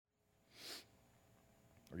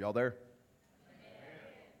Are y'all there?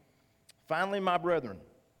 Finally, my brethren,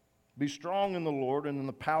 be strong in the Lord and in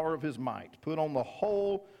the power of his might. Put on the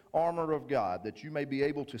whole armor of God, that you may be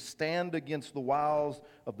able to stand against the wiles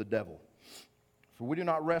of the devil. For we do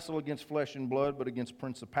not wrestle against flesh and blood, but against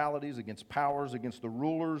principalities, against powers, against the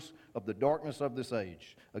rulers of the darkness of this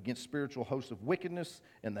age, against spiritual hosts of wickedness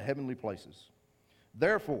in the heavenly places.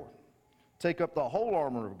 Therefore, take up the whole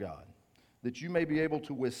armor of God, that you may be able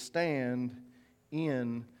to withstand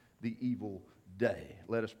in the evil day.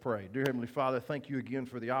 Let us pray. Dear Heavenly Father, thank you again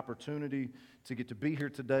for the opportunity to get to be here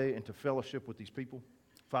today and to fellowship with these people.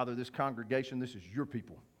 Father, this congregation, this is your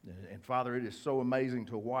people. And Father, it is so amazing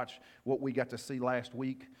to watch what we got to see last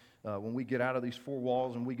week when we get out of these four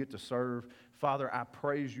walls and we get to serve. Father, I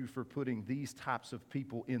praise you for putting these types of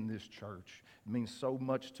people in this church. It means so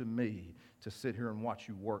much to me to sit here and watch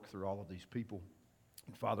you work through all of these people.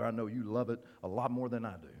 And Father, I know you love it a lot more than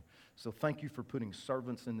I do. So thank you for putting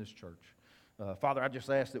servants in this church. Father, I just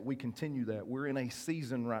ask that we continue that. We're in a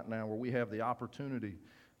season right now where we have the opportunity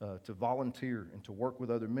to volunteer and to work with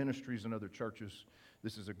other ministries and other churches.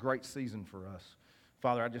 This is a great season for us.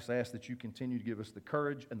 Father, I just ask that you continue to give us the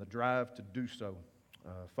courage and the drive to do so.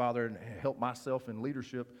 Father, and help myself in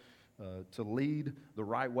leadership to lead the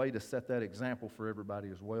right way, to set that example for everybody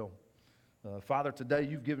as well. Father, today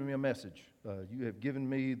you've given me a message. You have given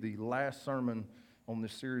me the last sermon on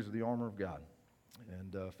this series of the Armor of God.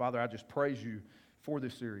 And Father, I just praise you for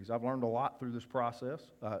this series. I've learned a lot through this process.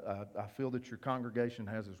 I feel that your congregation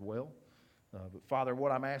has as well. But Father,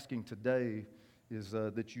 what I'm asking today is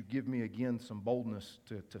that you give me again some boldness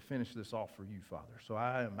to finish this off for you, Father. So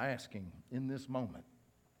I am asking in this moment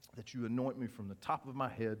that you anoint me from the top of my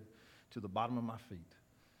head to the bottom of my feet.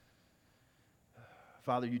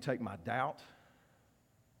 Father, you take my doubt,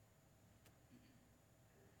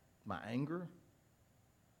 my anger,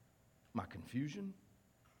 my confusion.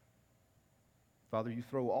 Father, you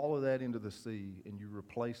throw all of that into the sea and you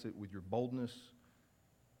replace it with your boldness,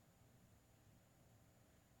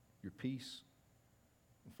 your peace,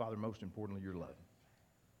 and Father, most importantly, your love.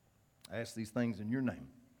 I ask these things in your name.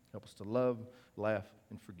 Help us to love, laugh,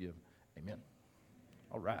 and forgive. Amen.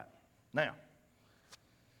 All right. Now,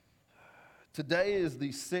 today is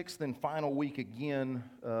the sixth and final week again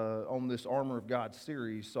on this Armor of God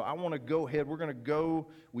series. So I want to go ahead. We're going to go,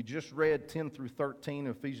 we just read 10 through 13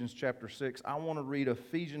 of Ephesians chapter 6. I want to read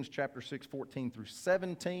Ephesians chapter 6, 14 through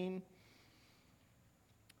 17.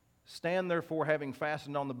 Stand therefore, having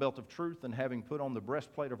fastened on the belt of truth and having put on the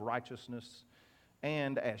breastplate of righteousness,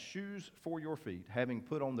 and as shoes for your feet, having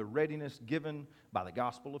put on the readiness given by the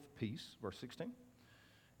gospel of peace. Verse 16.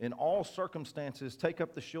 In all circumstances, take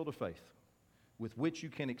up the shield of faith, with which you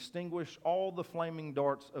can extinguish all the flaming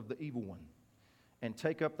darts of the evil one, and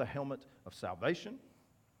take up the helmet of salvation.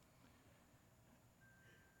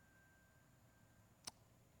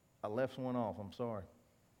 I left one off, I'm sorry.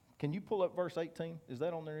 Can you pull up verse 18? Is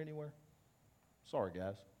that on there anywhere? Sorry,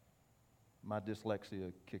 guys. My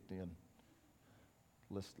dyslexia kicked in.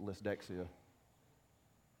 Lysdexia.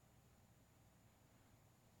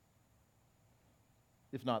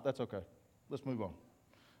 If not, that's okay. Let's move on.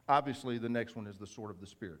 Obviously, the next one is the sword of the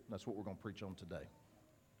Spirit. That's what we're going to preach on today.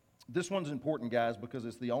 This one's important, guys, because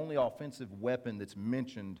it's the only offensive weapon that's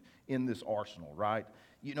mentioned in this arsenal, right?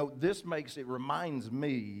 You know, it reminds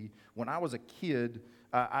me, when I was a kid,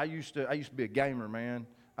 I used to be a gamer, man.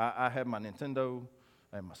 I had my Nintendo,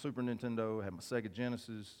 I had my Super Nintendo, I had my Sega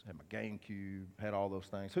Genesis, I had my GameCube, had all those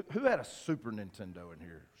things. Who had a Super Nintendo in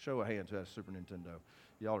here? Show of hands who had a Super Nintendo.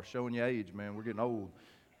 Y'all are showing your age, man. We're getting old.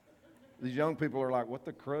 These young people are like, what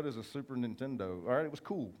the crud is a Super Nintendo? All right, it was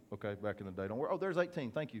cool, okay, back in the day. Don't worry. Oh, there's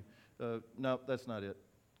 18. Thank you. No, that's not it.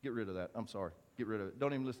 Get rid of that. I'm sorry. Get rid of it.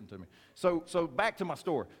 Don't even listen to me. So back to my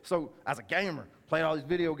story. So as a gamer, played all these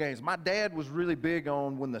video games. My dad was really big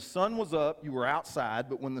on when the sun was up, you were outside,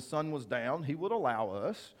 but when the sun was down, he would allow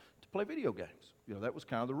us to play video games. You know, that was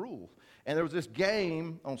kind of the rule. And there was this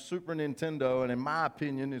game on Super Nintendo, and in my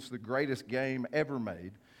opinion, it's the greatest game ever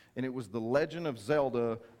made. And it was The Legend of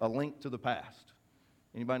Zelda, A Link to the Past.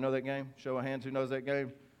 Anybody know that game? Show of hands who knows that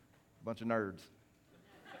game? A bunch of nerds.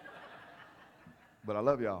 But I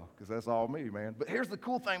love y'all, because that's all me, man. But here's the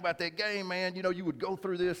cool thing about that game, man. You know, you would go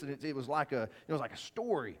through this, and it was like a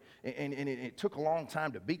story. And it took a long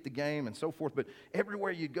time to beat the game and so forth. But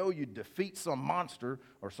everywhere you go, you'd defeat some monster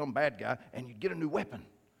or some bad guy, and you'd get a new weapon.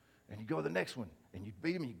 And you go to the next one, and you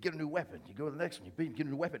beat him, and you get a new weapon. You go to the next one, you beat him, get a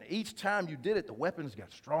new weapon. Each time you did it, the weapons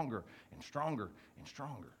got stronger and stronger and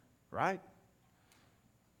stronger, right?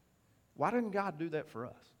 Why didn't God do that for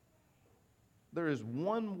us? There is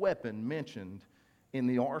one weapon mentioned in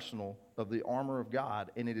the arsenal of the armor of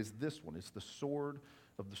God, and it is this one. It's the sword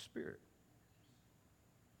of the Spirit.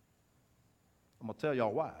 I'm going to tell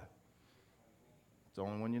y'all why. It's the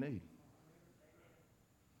only one you need.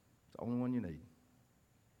 It's the only one you need.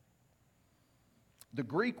 The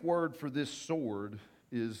Greek word for this sword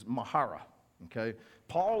is mahara, okay?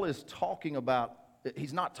 Paul is talking about,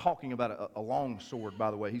 he's not talking about a long sword, by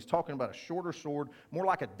the way. He's talking about a shorter sword, more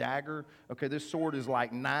like a dagger. Okay, this sword is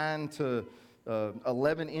like 9 to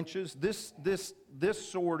 11 inches. This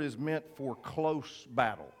sword is meant for close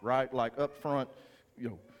battle, right? Like up front,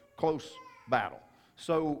 close battle.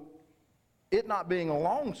 So it not being a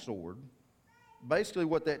long sword, basically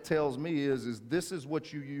what that tells me is this is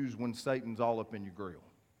what you use when Satan's all up in your grill.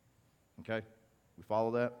 Okay? We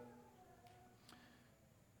follow that?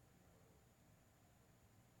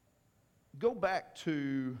 Go back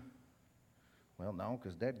to, well, no,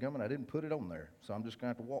 because dadgummit, I didn't put it on there, so I'm just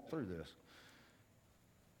going to have to walk through this.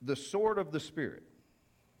 The sword of the Spirit.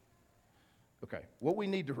 Okay, what we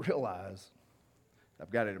need to realize, I've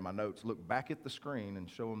got it in my notes, look back at the screen and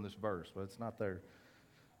show them this verse, but it's not there.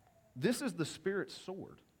 This is the Spirit's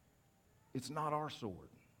sword. It's not our sword.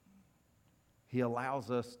 He allows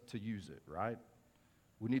us to use it, right?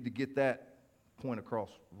 We need to get that point across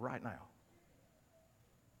right now.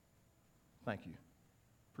 Thank you.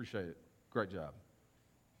 Appreciate it. Great job.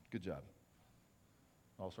 Good job.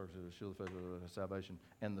 All sorts of the shield of faith, salvation,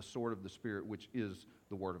 and the sword of the Spirit, which is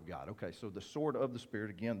the Word of God. Okay, so the sword of the Spirit,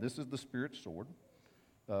 again, this is the Spirit's sword.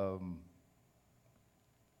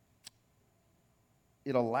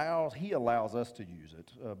 He allows us to use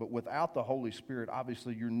it, but without the Holy Spirit,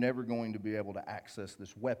 obviously, you're never going to be able to access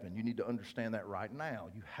this weapon. You need to understand that right now.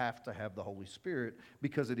 You have to have the Holy Spirit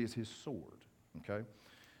because it is His sword, okay?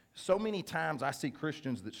 So many times I see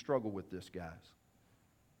Christians that struggle with this, guys.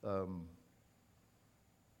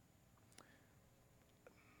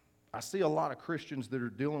 I see a lot of Christians that are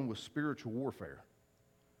dealing with spiritual warfare,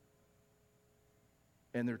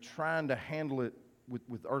 and they're trying to handle it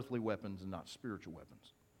with earthly weapons and not spiritual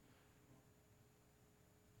weapons.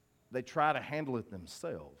 They try to handle it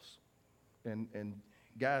themselves. And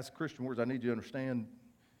guys, Christian words, I need you to understand,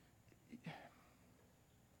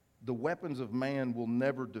 the weapons of man will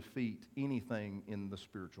never defeat anything in the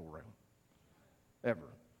spiritual realm.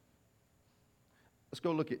 Ever. Let's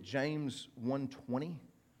go look at James 1:20.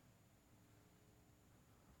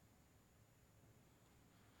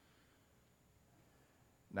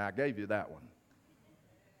 Now, I gave you that one.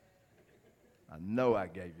 I know I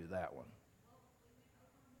gave you that one.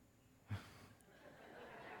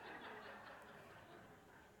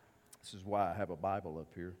 This is why I have a Bible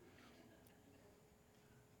up here.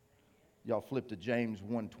 Y'all flip to James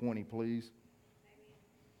 1:20, please.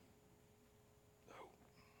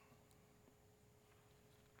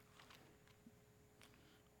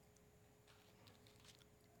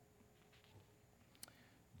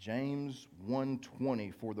 James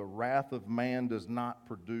 1:20, for the wrath of man does not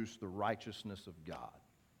produce the righteousness of God.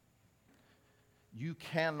 You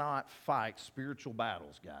cannot fight spiritual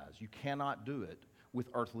battles, guys. You cannot do it with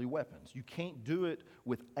earthly weapons. You can't do it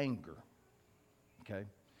with anger, okay?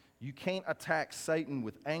 You can't attack Satan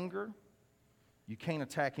with anger. You can't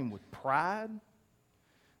attack him with pride.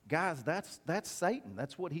 Guys, that's Satan.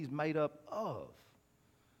 That's what he's made up of.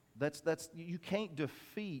 You can't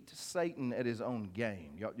defeat Satan at his own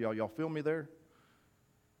game. Y'all feel me there?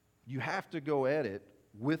 You have to go at it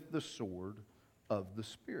with the sword of the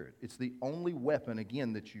Spirit. It's the only weapon,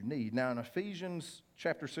 again, that you need. Now, in Ephesians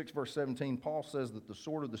chapter 6, verse 17, Paul says that the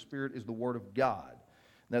sword of the Spirit is the Word of God.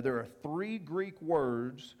 Now, there are 3 Greek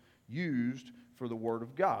words used for the Word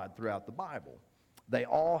of God throughout the Bible. They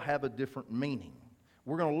all have a different meaning.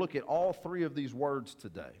 We're going to look at all 3 of these words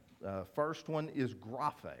today. First one is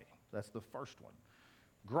graphe. That's the first one.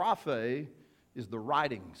 Graphe is the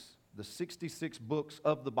writings, the 66 books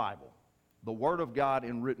of the Bible, the Word of God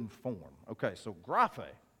in written form. Okay, so graphe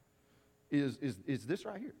is this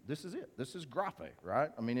right here. This is it. This is graphe,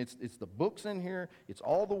 right? I mean, it's the books in here. It's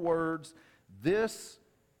all the words. This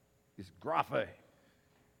is graphe.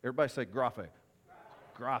 Everybody say graphe.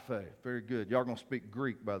 Graphe. Very good. Y'all going to speak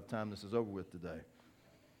Greek by the time this is over with today.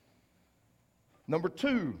 Number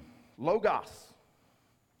 2, logos.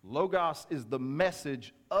 Logos is the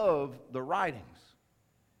message of the writings.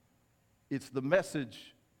 It's the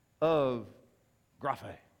message of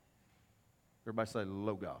graphe. Everybody say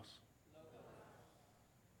logos.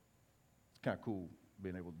 It's kind of cool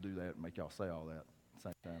being able to do that and make y'all say all that at the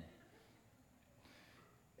same time.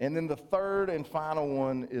 And then the third and final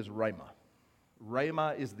one is rhema.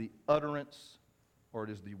 Rhema is the utterance, or it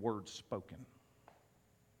is the word spoken.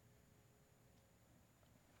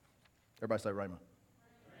 Everybody say rhema.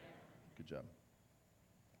 Good job.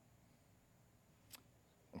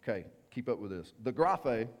 Okay, keep up with this. The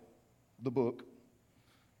graphe, the book,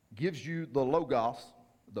 gives you the logos,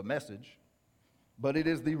 the message, but it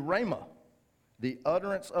is the rhema, the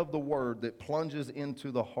utterance of the word that plunges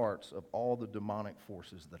into the hearts of all the demonic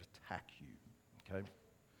forces that attack you. Okay?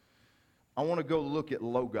 I want to go look at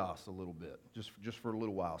logos a little bit, just for a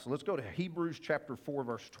little while. So let's go to Hebrews chapter 4,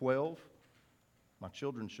 verse 12. My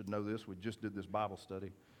children should know this. We just did this Bible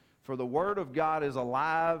study. For the word of God is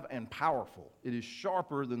alive and powerful. It is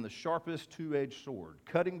sharper than the sharpest two-edged sword,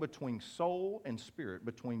 cutting between soul and spirit,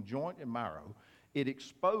 between joint and marrow. It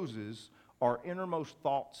exposes our innermost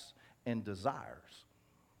thoughts and desires.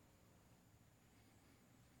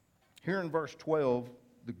 Here in verse 12,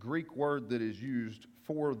 the Greek word that is used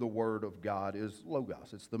for the word of God is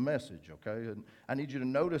logos. It's the message, okay? And I need you to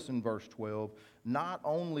notice in verse 12, not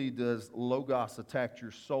only does logos attack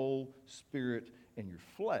your soul, spirit, and your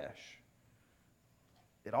flesh,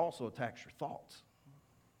 it also attacks your thoughts.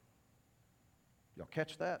 Y'all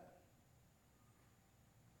catch that?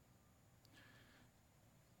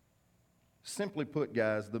 Simply put,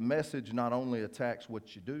 guys, the message not only attacks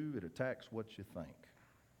what you do, it attacks what you think.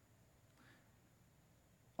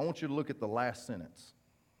 I want you to look at the last sentence.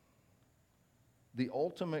 The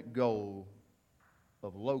ultimate goal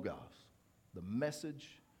of logos, the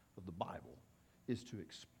message of the Bible, is to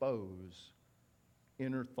expose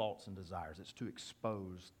inner thoughts and desires. It's to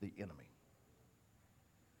expose the enemy.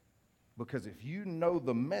 Because if you know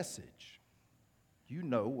the message, you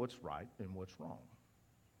know what's right and what's wrong.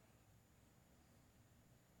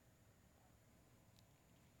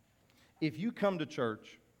 If you come to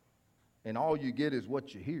church and all you get is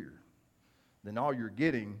what you hear, then all you're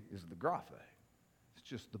getting is the graphe. It's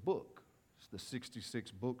just the book. It's the 66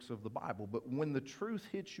 books of the Bible. But when the truth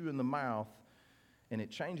hits you in the mouth and it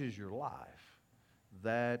changes your life,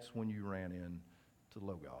 that's when you ran into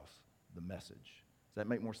logos, the message. Does that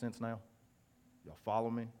make more sense now? Y'all follow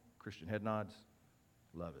me? Christian head nods?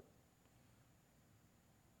 Love it.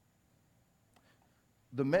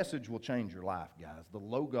 The message will change your life, guys. The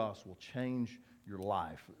logos will change your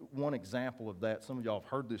life. One example of that, some of y'all have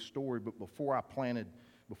heard this story, but before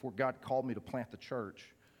God called me to plant the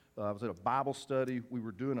church, I was at a Bible study. We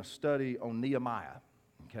were doing a study on Nehemiah.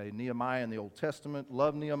 Okay, Nehemiah in the Old Testament,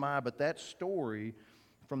 love Nehemiah, but that story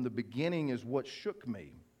from the beginning is what shook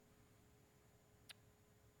me.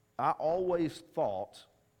 I always thought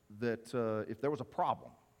that if there was a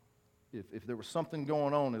problem, if there was something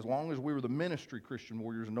going on, as long as we were the ministry Christian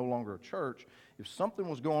Warriors and no longer a church, if something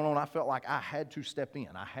was going on, I felt like I had to step in.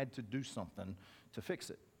 I had to do something to fix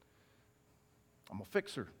it. I'm a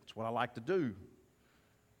fixer. It's what I like to do.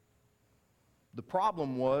 The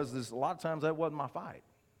problem was a lot of times that wasn't my fight.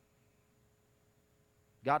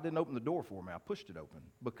 God didn't open the door for me. I pushed it open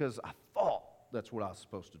because I thought that's what I was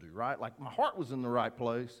supposed to do, right? Like my heart was in the right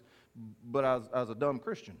place, but I was a dumb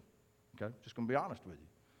Christian, okay? Just going to be honest with you.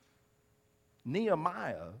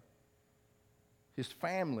 Nehemiah, his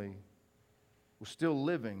family was still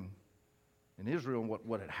living in Israel, and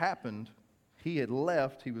what had happened, he had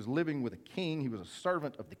left. He was living with a king. He was a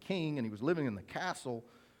servant of the king, and he was living in the castle,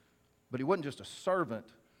 but he wasn't just a servant.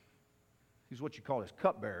 He's what you call his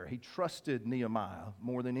cupbearer. He trusted Nehemiah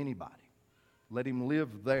more than anybody. Let him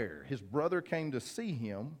live there. His brother came to see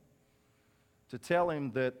him to tell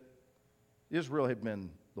him that Israel had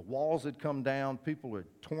been, the walls had come down, people had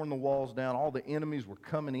torn the walls down, all the enemies were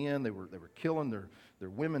coming in, they were killing their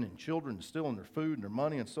women and children, stealing their food and their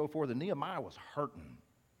money and so forth, and Nehemiah was hurting.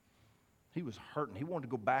 He was hurting. He wanted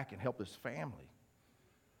to go back and help his family.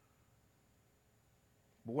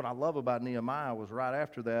 But what I love about Nehemiah was right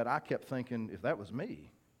after that, I kept thinking, if that was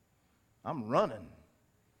me, I'm running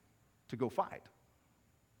to go fight.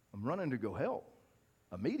 I'm running to go help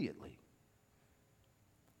immediately.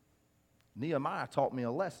 Nehemiah taught me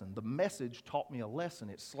a lesson. The message taught me a lesson.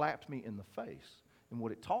 It slapped me in the face. And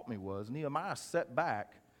what it taught me was Nehemiah sat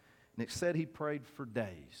back, and it said he prayed for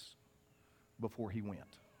days before he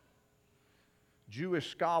went. Jewish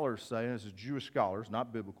scholars say, and this is Jewish scholars,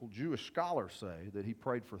 not biblical, Jewish scholars say that he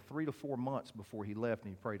prayed for 3 to 4 months before he left,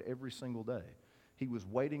 and he prayed every single day. He was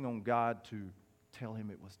waiting on God to tell him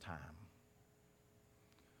it was time.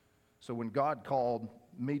 So when God called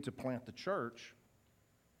me to plant the church,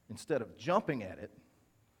 instead of jumping at it,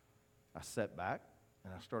 I sat back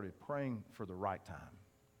and I started praying for the right time.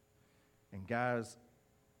 And guys,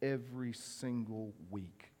 every single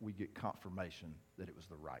week we get confirmation that it was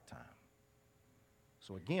the right time.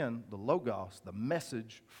 So again, the Logos, the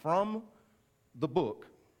message from the book,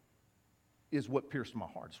 is what pierced my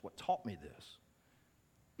heart. It's what taught me this.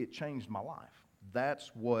 It changed my life. That's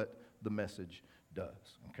what the message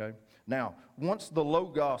does, okay? Now, once the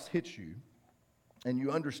Logos hits you and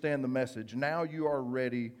you understand the message, now you are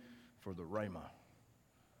ready for the Rhema.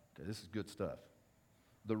 Okay, this is good stuff.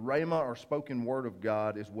 The Rhema, or spoken word of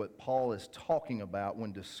God, is what Paul is talking about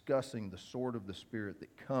when discussing the sword of the Spirit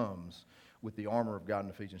that comes with the armor of God in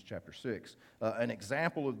Ephesians chapter 6. An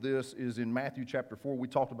example of this is in Matthew chapter 4. We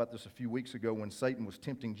talked about this a few weeks ago when Satan was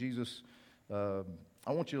tempting Jesus. I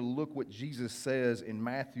want you to look what Jesus says in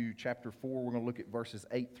Matthew chapter 4. We're going to look at verses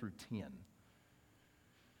 8 through 10.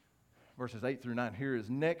 Verses 8 through 9 here is,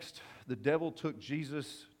 next, the devil took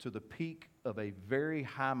Jesus to the peak of a very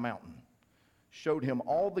high mountain, showed him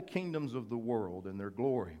all the kingdoms of the world and their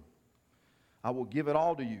glory. I will give it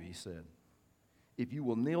all to you, he said, if you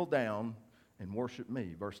will kneel down and worship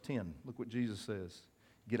me. Verse 10, look what Jesus says.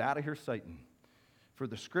 Get out of here, Satan. For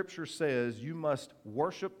the scripture says you must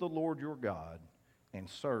worship the Lord your God and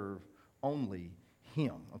serve only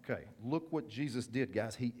him. Okay, look what Jesus did,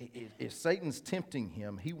 guys. If Satan's tempting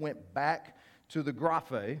him, he went back to the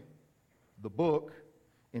graphe, the book,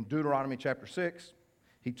 in Deuteronomy chapter 6.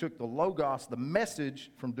 He took the Logos, the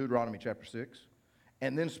message from Deuteronomy chapter 6,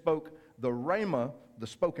 and then spoke the Rhema, the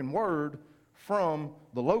spoken word, from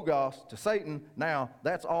the Logos to Satan. Now,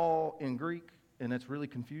 that's all in Greek, and it's really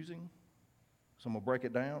confusing. So I'm going to break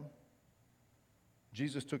it down.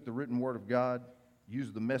 Jesus took the written word of God,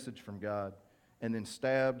 used the message from God, and then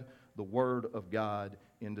stabbed the word of God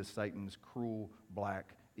into Satan's cruel,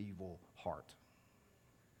 black, evil heart.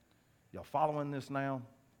 Y'all following this now?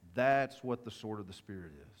 That's what the sword of the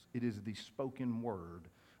Spirit is. It is the spoken word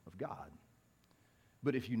of God.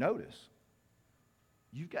 But if you notice,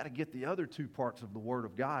 you've got to get the other two parts of the word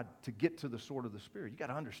of God to get to the sword of the Spirit. You've got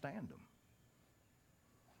to understand them.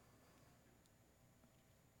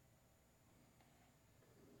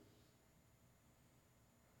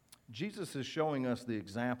 Jesus is showing us the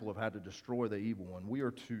example of how to destroy the evil one. We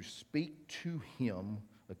are to speak to him,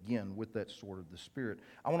 again, with that sword of the Spirit.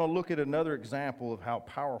 I want to look at another example of how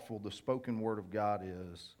powerful the spoken word of God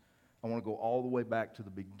is. I want to go all the way back to the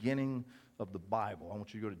beginning of the Bible. I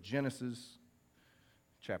want you to go to Genesis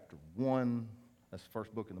chapter 1. That's the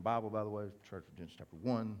first book in the Bible, by the way, Church of Genesis chapter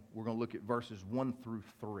 1. We're going to look at verses 1 through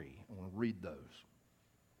 3. I want to read those.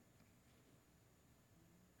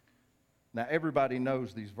 Now, everybody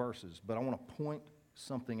knows these verses, but I want to point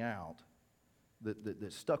something out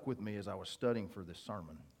that stuck with me as I was studying for this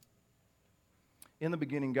sermon. In the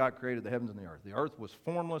beginning, God created the heavens and the earth. The earth was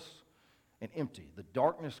formless and empty. The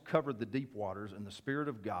darkness covered the deep waters, and the Spirit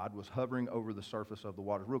of God was hovering over the surface of the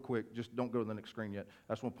waters. Real quick, just don't go to the next screen yet.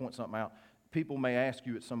 I just want to point something out. People may ask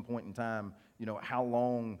you at some point in time, how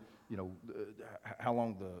long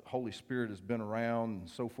the Holy Spirit has been around and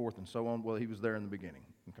so forth and so on. Well, he was there in the beginning.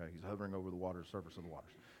 Okay, he's hovering over the waters, surface of the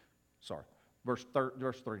waters. Sorry. Verse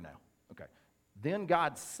 3 now. Okay. Then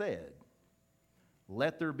God said,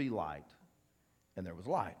 let there be light, and there was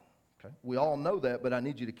light. Okay. We all know that, but I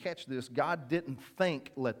need you to catch this. God didn't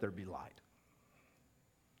think, let there be light.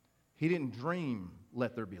 He didn't dream,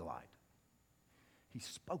 let there be light. He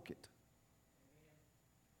spoke it.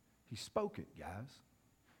 He spoke it, guys.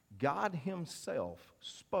 God himself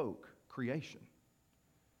spoke creation.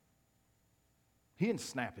 He didn't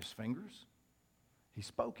snap his fingers. He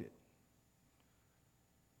spoke it.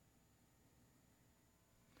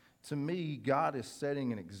 To me, God is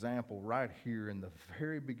setting an example right here in the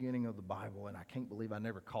very beginning of the Bible, and I can't believe I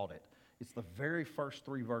never caught it. It's the very first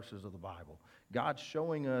 3 verses of the Bible. God's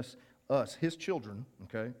showing us, his children,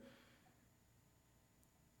 okay,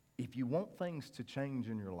 if you want things to change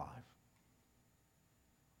in your life,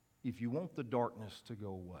 if you want the darkness to go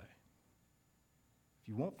away, if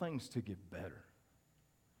you want things to get better,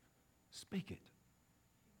 speak it.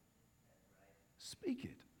 Speak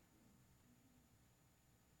it.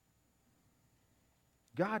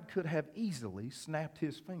 God could have easily snapped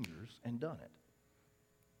his fingers and done it.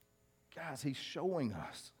 Guys, he's showing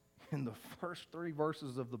us in the first 3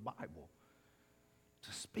 verses of the Bible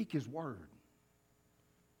to speak his word.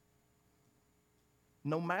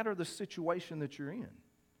 No matter the situation that you're in,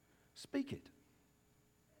 speak it.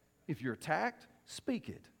 If you're attacked, speak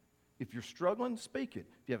it. If you're struggling, speak it.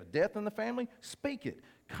 If you have a death in the family, speak it.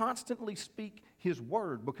 Constantly speak his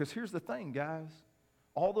word, because here's the thing, guys.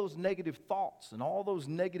 All those negative thoughts and all those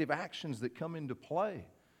negative actions that come into play,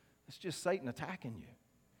 it's just Satan attacking you.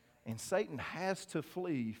 And Satan has to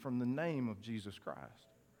flee from the name of Jesus Christ.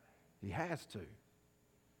 He has to.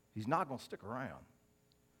 He's not going to stick around.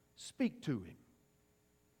 Speak to him.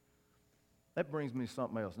 That brings me to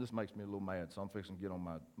something else. This makes me a little mad, so I'm fixing to get on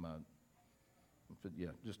my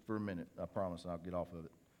just for a minute. I promise I'll get off of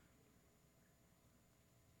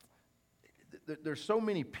it. There's so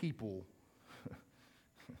many people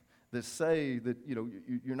that say that,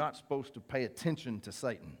 you're not supposed to pay attention to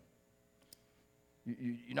Satan.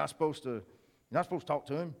 You're not supposed to talk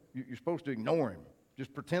to him. You're supposed to ignore him.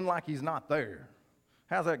 Just pretend like he's not there.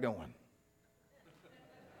 How's that going?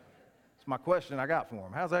 It's my question I got for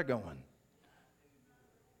him. How's that going?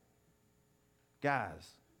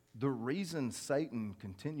 Guys, the reason Satan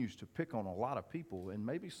continues to pick on a lot of people, and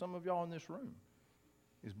maybe some of y'all in this room,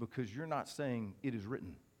 is because you're not saying it is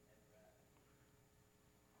written.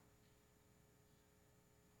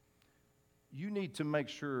 You need to make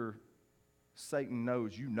sure Satan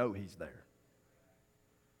knows you know he's there.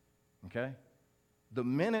 Okay? The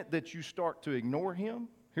minute that you start to ignore him,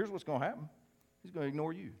 here's what's going to happen. He's going to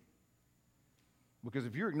ignore you. Because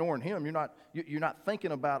if you're ignoring him, you're not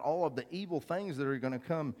thinking about all of the evil things that are going to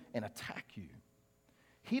come and attack you.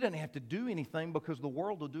 He doesn't have to do anything because the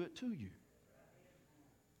world will do it to you.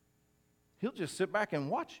 He'll just sit back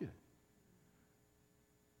and watch you.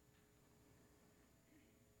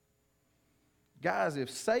 Guys, if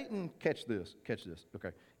Satan, catch this,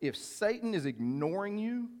 okay. If Satan is ignoring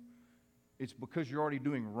you, it's because you're already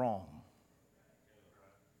doing wrong.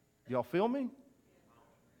 Y'all feel me?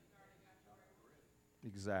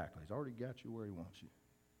 Exactly. He's already got you where he wants you.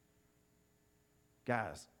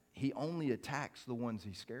 Guys, he only attacks the ones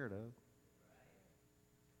he's scared of.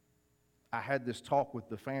 I had this talk with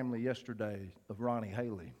the family yesterday of Ronnie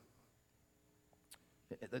Haley.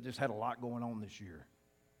 They just had a lot going on this year.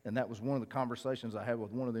 And that was one of the conversations I had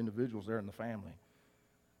with one of the individuals there in the family.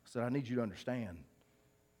 I said, I need you to understand,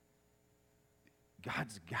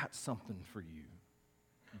 God's got something for you.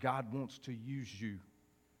 God wants to use you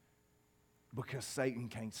because Satan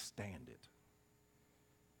can't stand it.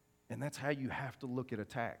 And that's how you have to look at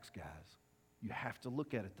attacks, guys. You have to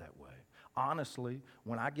look at it that way. Honestly,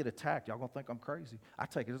 when I get attacked, y'all gonna think I'm crazy. I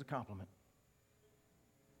take it as a compliment.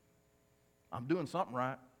 I'm doing something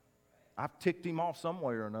right. I've ticked him off some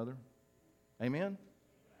way or another. Amen?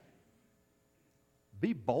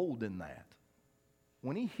 Be bold in that.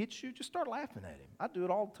 When he hits you, just start laughing at him. I do it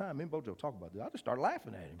all the time. Me and Bojo talk about this. I just start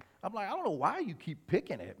laughing at him. I'm like, I don't know why you keep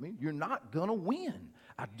picking at me. You're not going to win.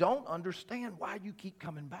 I don't understand why you keep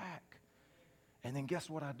coming back. And then guess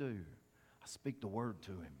what I do? I speak the word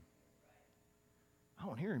to him. I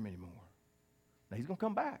don't hear him anymore. Now he's going to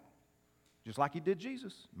come back. Just like he did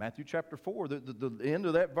Jesus. Matthew chapter 4, the end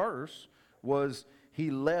of that verse was he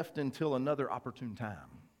left until another opportune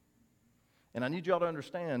time. And I need y'all to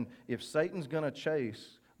understand, if Satan's going to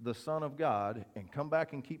chase the Son of God and come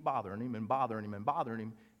back and keep bothering him and bothering him and bothering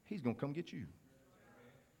him, he's going to come get you.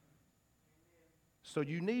 So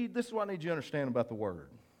this is what I need you to understand about the word,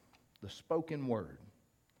 the spoken word.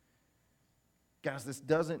 Guys, this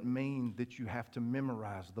doesn't mean that you have to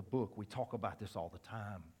memorize the book. We talk about this all the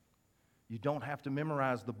time. You don't have to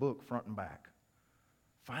memorize the book front and back.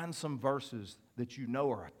 Find some verses that you know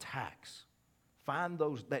are attacks. Find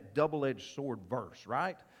that double-edged sword verse,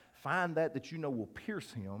 right? Find that you know will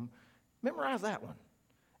pierce him. Memorize that one.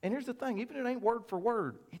 And here's the thing, even if it ain't word for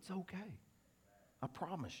word, it's okay. I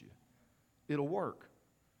promise you. It'll work.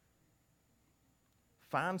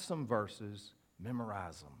 Find some verses,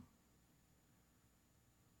 memorize them,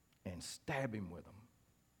 and stab him with them.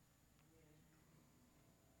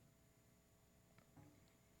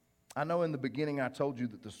 I know in the beginning I told you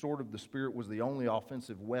that the sword of the Spirit was the only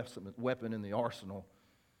offensive weapon in the arsenal,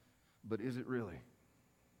 but is it really?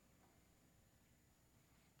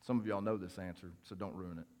 Some of y'all know this answer, so don't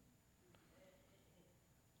ruin it.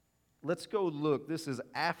 Let's go look. This is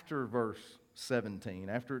after verse 17,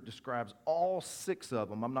 after it describes all 6 of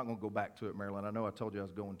them. I'm not going to go back to it, Marilyn. I know I told you I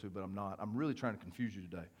was going to, but I'm not. I'm really trying to confuse you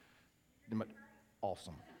today.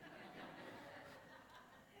 Awesome.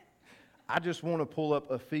 I just want to pull up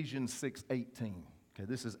Ephesians 6:18. Okay,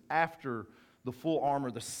 this is after the full armor,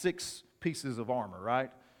 the 6 pieces of armor, right?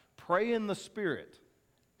 Pray in the Spirit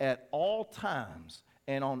at all times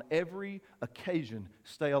and on every occasion.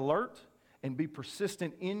 Stay alert and be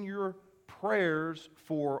persistent in your prayers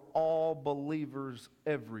for all believers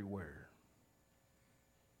everywhere.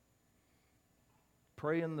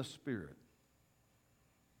 Pray in the Spirit.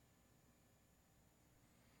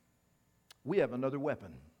 We have another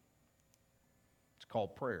weapon.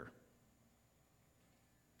 Called prayer.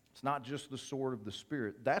 It's not just the sword of the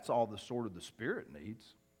Spirit. That's all the sword of the Spirit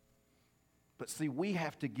needs. But see, we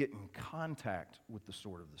have to get in contact with the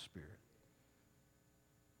sword of the Spirit.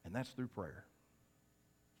 And that's through prayer.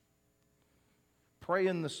 Pray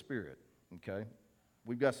in the Spirit, okay?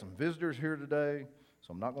 We've got some visitors here today,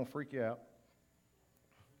 so I'm not going to freak you out.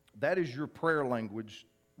 That is your prayer language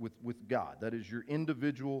with God. That is your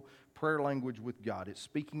individual prayer language with God. It's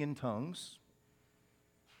speaking in tongues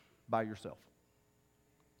by yourself.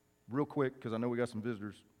 real quick, because I know we got some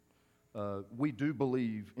visitors. We do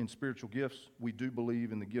believe in spiritual gifts. We do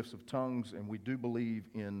believe in the gifts of tongues, and we do believe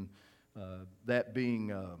in that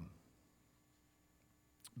being a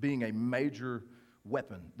major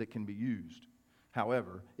weapon that can be used.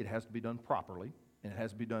 However, it has to be done properly, and it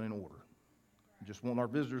has to be done in order. I just want our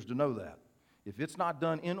visitors to know that. If it's not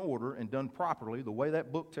done in order and done properly, the way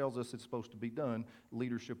that book tells us it's supposed to be done,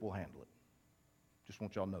 leadership will handle it. Just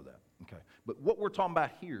want y'all to know that. Okay. But what we're talking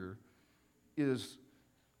about here is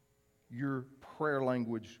your prayer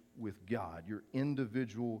language with God, your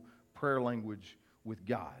individual prayer language with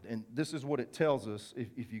God. And this is what it tells us.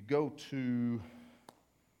 If you go to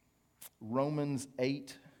Romans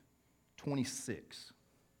 8:26,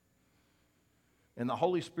 and the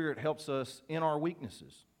Holy Spirit helps us in our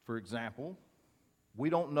weaknesses. For example, we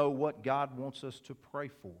don't know what God wants us to pray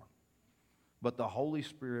for, but the Holy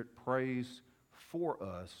Spirit prays for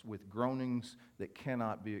us with groanings that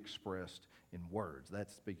cannot be expressed in words.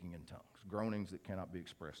 That's speaking in tongues. Groanings that cannot be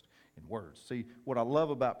expressed in words. See, what I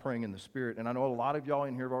love about praying in the Spirit, and I know a lot of y'all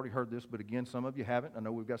in here have already heard this, but again, some of you haven't. I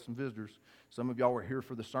know we've got some visitors. Some of y'all were here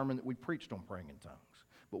for the sermon that we preached on praying in tongues.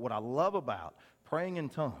 But what I love about praying in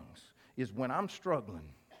tongues is when I'm struggling,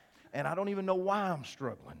 and I don't even know why I'm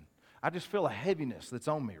struggling, I just feel a heaviness that's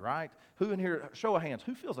on me, right? Who in here, show of hands,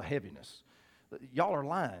 who feels a heaviness? Y'all are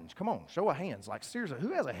lying. Come on, show of hands. Like, seriously,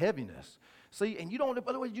 who has a heaviness? See, and you don't,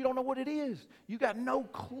 by the way, you don't know what it is. You got no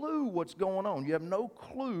clue what's going on. You have no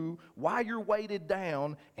clue why you're weighted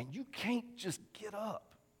down, and you can't just get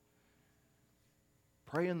up.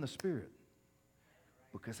 Pray in the Spirit,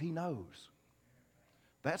 because He knows.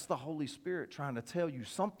 That's the Holy Spirit trying to tell you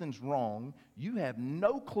something's wrong. You have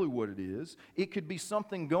no clue what it is. It could be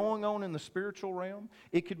something going on in the spiritual realm.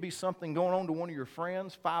 It could be something going on to one of your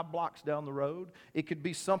friends 5 blocks down the road. It could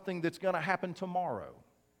be something that's going to happen tomorrow.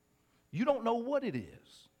 You don't know what it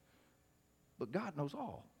is, but God knows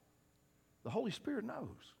all. The Holy Spirit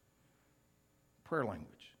knows. Prayer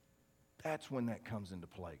language. That's when that comes into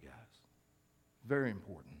play, guys. Very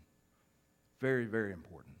important. Very, very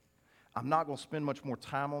important. I'm not going to spend much more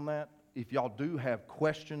time on that. If y'all do have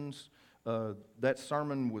questions, that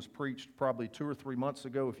sermon was preached probably 2 or 3 months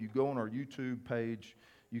ago. If you go on our YouTube page,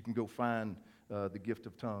 you can go find the Gift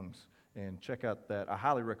of Tongues and check out that. I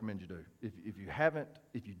highly recommend you do.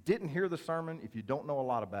 If you didn't hear the sermon, if you don't know a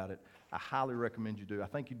lot about it, I highly recommend you do. I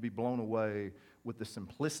think you'd be blown away with the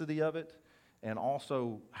simplicity of it and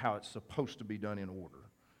also how it's supposed to be done in order.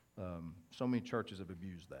 So many churches have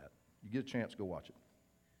abused that. You get a chance, go watch it.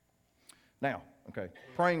 Now, okay,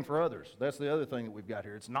 praying for others. That's the other thing that we've got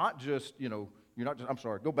here. It's not just, you're not just, I'm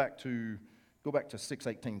sorry, go back to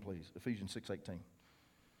 6:18, please, Ephesians 6:18.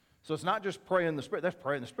 So it's not just pray in the Spirit. That's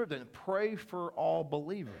pray in the Spirit. Then pray for all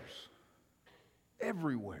believers.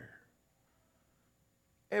 Everywhere.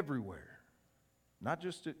 Everywhere. Not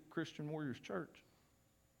just at Christian Warriors Church.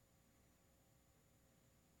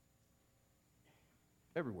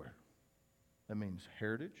 Everywhere. That means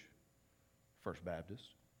Heritage, First Baptist,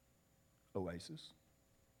 Oasis.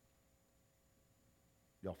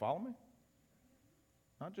 Y'all follow me?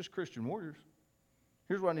 Not just Christian Warriors.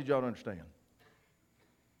 Here's what I need y'all to understand.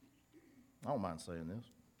 I don't mind saying this.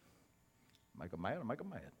 Make them mad, or make them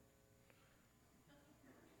mad.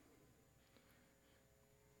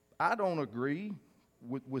 I don't agree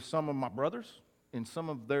with some of my brothers in some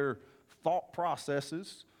of their thought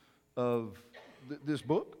processes of this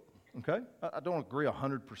book, okay? I don't agree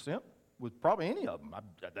 100% with probably any of them.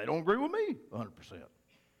 They don't agree with me 100%.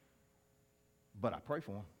 But I pray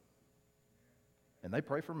for them. And they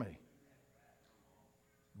pray for me.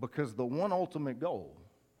 Because the one ultimate goal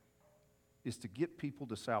is to get people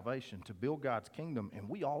to salvation, to build God's kingdom, and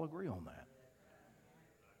we all agree on that.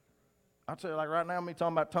 I'll tell you, like right now, me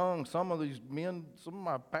talking about tongues, some of these men, some of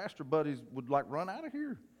my pastor buddies would like run out of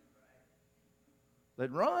here.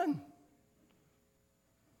 They'd run.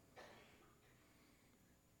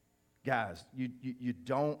 Guys, you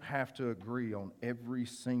don't have to agree on every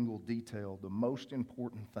single detail. The most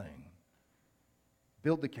important thing,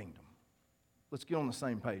 build the kingdom. Let's get on the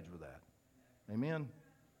same page with that. Amen?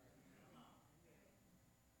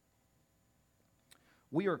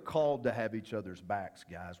 We are called to have each other's backs,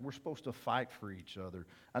 guys. We're supposed to fight for each other.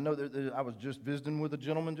 I know that I was just visiting with a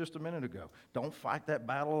gentleman just a minute ago. Don't fight that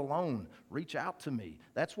battle alone. Reach out to me.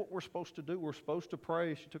 That's what we're supposed to do. We're supposed to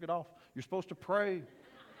pray. She took it off. You're supposed to pray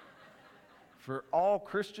for all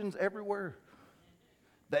Christians everywhere.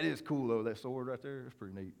 That is cool, though, that sword right there. It's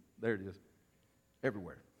pretty neat. There it is.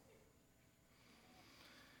 Everywhere.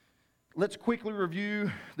 Let's quickly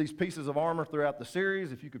review these pieces of armor throughout the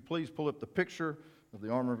series. If you could please pull up the picture of the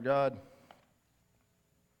armor of God.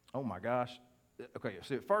 Oh my gosh. Okay,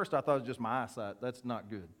 see, at first I thought it was just my eyesight. That's not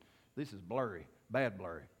good. This is blurry, bad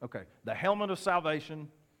blurry. Okay, the helmet of salvation,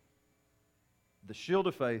 the shield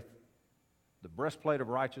of faith, the breastplate of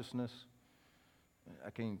righteousness. I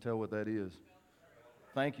can't even tell what that is.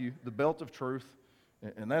 Thank you. The belt of truth,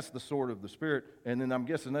 and that's the sword of the Spirit. And then I'm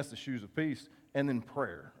guessing that's the shoes of peace. And then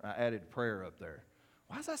prayer. I added prayer up there.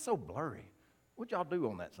 Why is that so blurry? What'd y'all do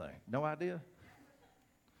on that thing? No idea?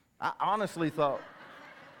 I honestly thought,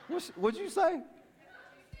 what'd you say?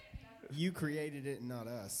 You created it, not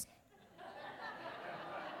us.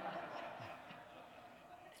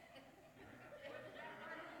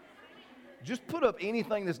 Just put up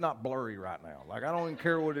anything that's not blurry right now. Like, I don't even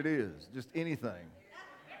care what it is. Just anything.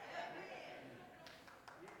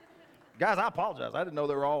 Guys, I apologize. I didn't know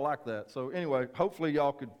they were all like that. So anyway, hopefully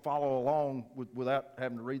y'all could follow along without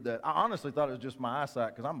having to read that. I honestly thought it was just my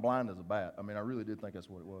eyesight because I'm blind as a bat. I mean, I really did think that's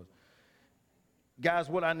what it was. Guys,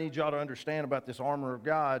 what I need y'all to understand about this armor of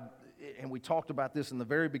God, and we talked about this in the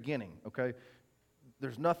very beginning, okay?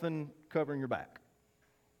 There's nothing covering your back.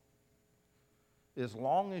 As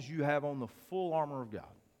long as you have on the full armor of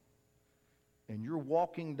God and you're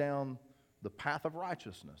walking down the path of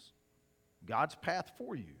righteousness, God's path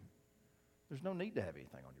for you, there's no need to have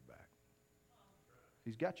anything on your back.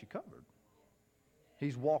 He's got you covered.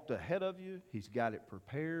 He's walked ahead of you. He's got it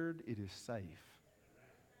prepared. It is safe.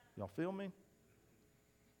 Y'all feel me?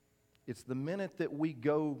 It's the minute that we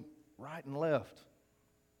go right and left.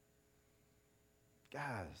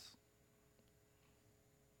 Guys,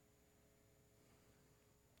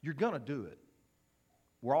 you're going to do it.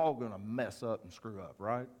 We're all going to mess up and screw up,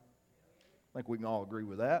 right? I think we can all agree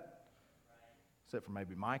with that. Except for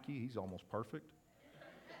maybe Mikey. He's almost perfect.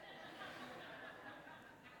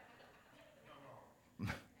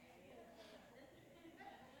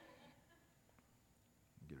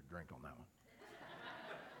 Get a drink on that one.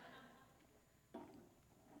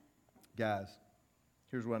 Guys,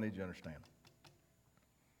 here's what I need you to understand.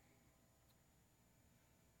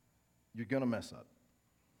 You're going to mess up.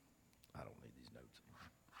 I don't need these notes.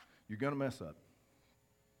 You're going to mess up.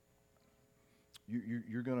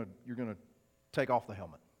 You're going to take off the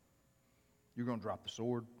helmet. You're going to drop the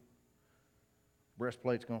sword.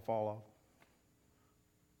 Breastplate's going to fall off.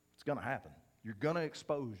 It's going to happen. You're going to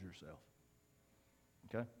expose yourself.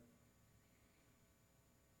 Okay?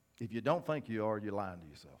 If you don't think you are, you're lying to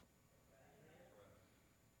yourself.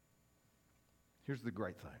 Here's the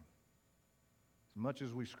great thing. As much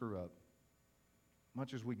as we screw up,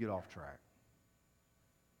 much as we get off track,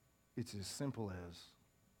 it's as simple as,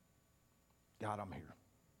 God, I'm here.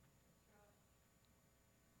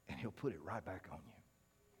 And he'll put it right back on you.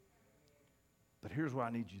 But here's what I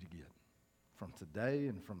need you to get from today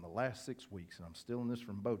and from the last 6 weeks, and I'm stealing this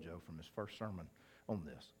from Bojo from his first sermon on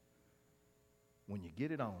this. When you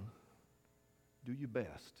get it on, do your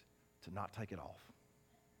best to not take it off.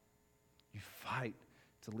 You fight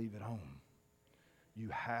to leave it on. You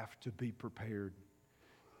have to be prepared.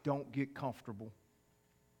 Don't get comfortable.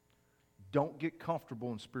 Don't get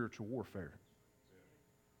comfortable in spiritual warfare.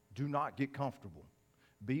 Do not get comfortable.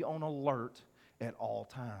 Be on alert at all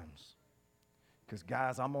times. Because,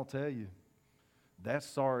 guys, I'm going to tell you, that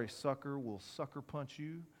sorry sucker will sucker punch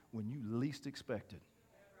you when you least expect it.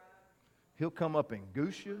 He'll come up and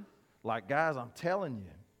goose you like, guys, I'm telling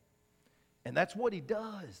you. And that's what he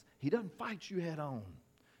does. He doesn't fight you head on.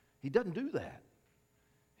 He doesn't do that.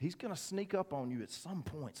 He's going to sneak up on you at some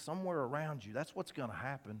point, somewhere around you. That's what's going to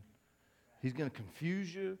happen. He's going to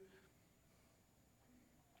confuse you.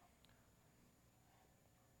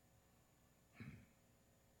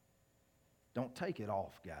 Don't take it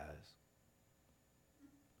off, guys.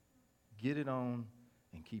 Get it on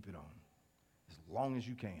and keep it on as long as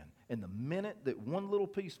you can. And the minute that one little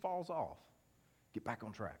piece falls off, get back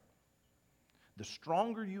on track. The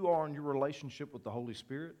stronger you are in your relationship with the Holy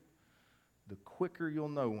Spirit, the quicker you'll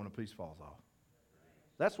know when a piece falls off.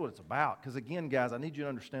 That's what it's about. Because again, guys, I need you to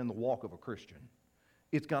understand the walk of a Christian.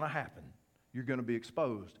 It's going to happen. You're going to be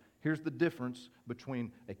exposed. Here's the difference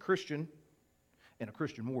between a Christian and a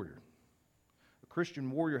Christian warrior. A Christian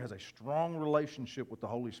warrior has a strong relationship with the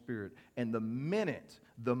Holy Spirit. And the minute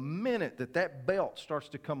that belt starts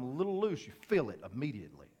to come a little loose, you feel it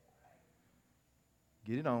immediately.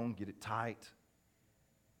 Get it on, get it tight,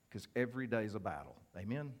 because every day is a battle.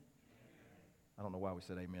 Amen? I don't know why we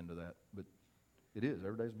said amen to that, but it is.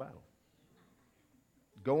 Every day's a battle.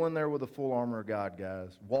 Go in there with the full armor of God,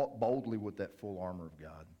 guys. Walk boldly with that full armor of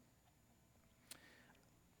God.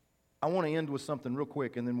 I want to end with something real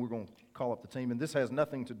quick, and then we're going to call up the team. And this has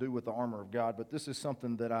nothing to do with the armor of God, but this is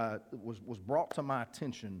something that was brought to my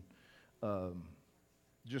attention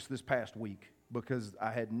just this past week. because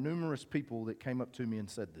I had numerous people that came up to me and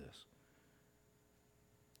said this.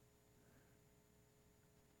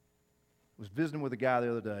 I was visiting with a guy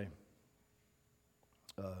the other day.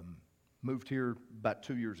 Moved here about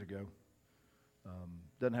 2 years ago.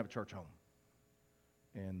 Doesn't have a church home.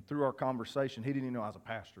 And through our conversation, he didn't even know I was a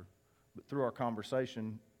pastor, but through our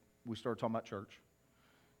conversation, we started talking about church.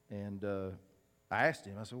 And I asked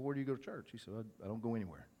him, I said, well, where do you go to church? He said, I don't go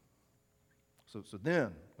anywhere. So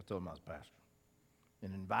then I told him I was a pastor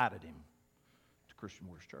and invited him to Christian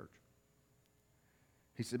Waters Church.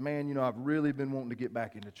 He said, man, I've really been wanting to get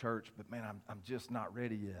back into church, but man, I'm just not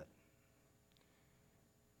ready yet.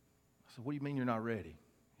 I said, what do you mean you're not ready?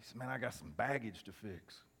 He said, man, I got some baggage to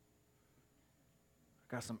fix.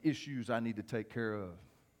 I got some issues I need to take care of.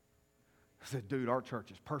 I said, dude, our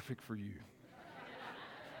church is perfect for you.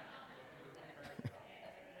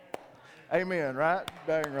 Amen, right?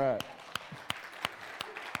 Dang right.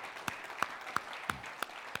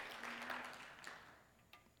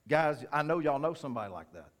 Guys, I know y'all know somebody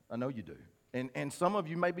like that. I know you do. And some of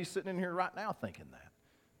you may be sitting in here right now thinking that,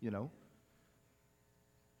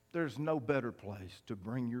 There's no better place to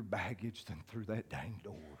bring your baggage than through that dang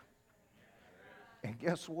door. And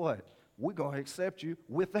guess what? We're going to accept you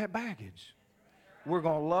with that baggage. We're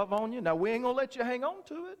going to love on you. Now, we ain't going to let you hang on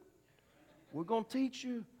to it. We're going to teach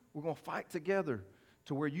you. We're going to fight together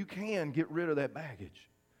to where you can get rid of that baggage.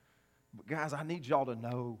 But guys, I need y'all to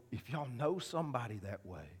know, if y'all know somebody that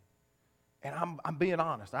way, and I'm being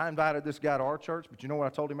honest. I invited this guy to our church, but you know what I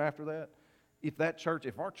told him after that?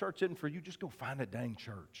 If our church isn't for you, just go find a dang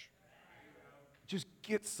church. Just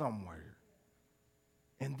get somewhere.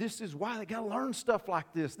 And this is why they got to learn stuff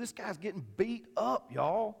like this. This guy's getting beat up,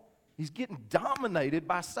 y'all. He's getting dominated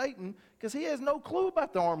by Satan because he has no clue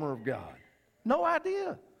about the armor of God. No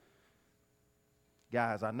idea.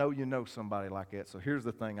 Guys, I know you know somebody like that, so here's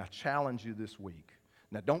the thing. I challenge you this week.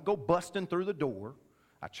 Now, don't go busting through the door.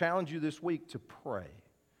 I challenge you this week to pray.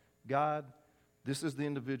 God, this is the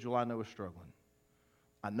individual I know is struggling.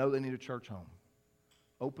 I know they need a church home.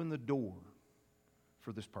 Open the door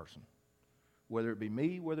for this person. Whether it be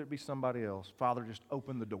me, whether it be somebody else, Father, just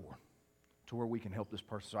open the door to where we can help this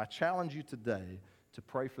person. So I challenge you today to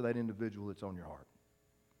pray for that individual that's on your heart.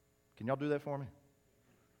 Can y'all do that for me?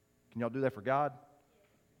 Can y'all do that for God?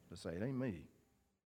 Just say, it ain't me.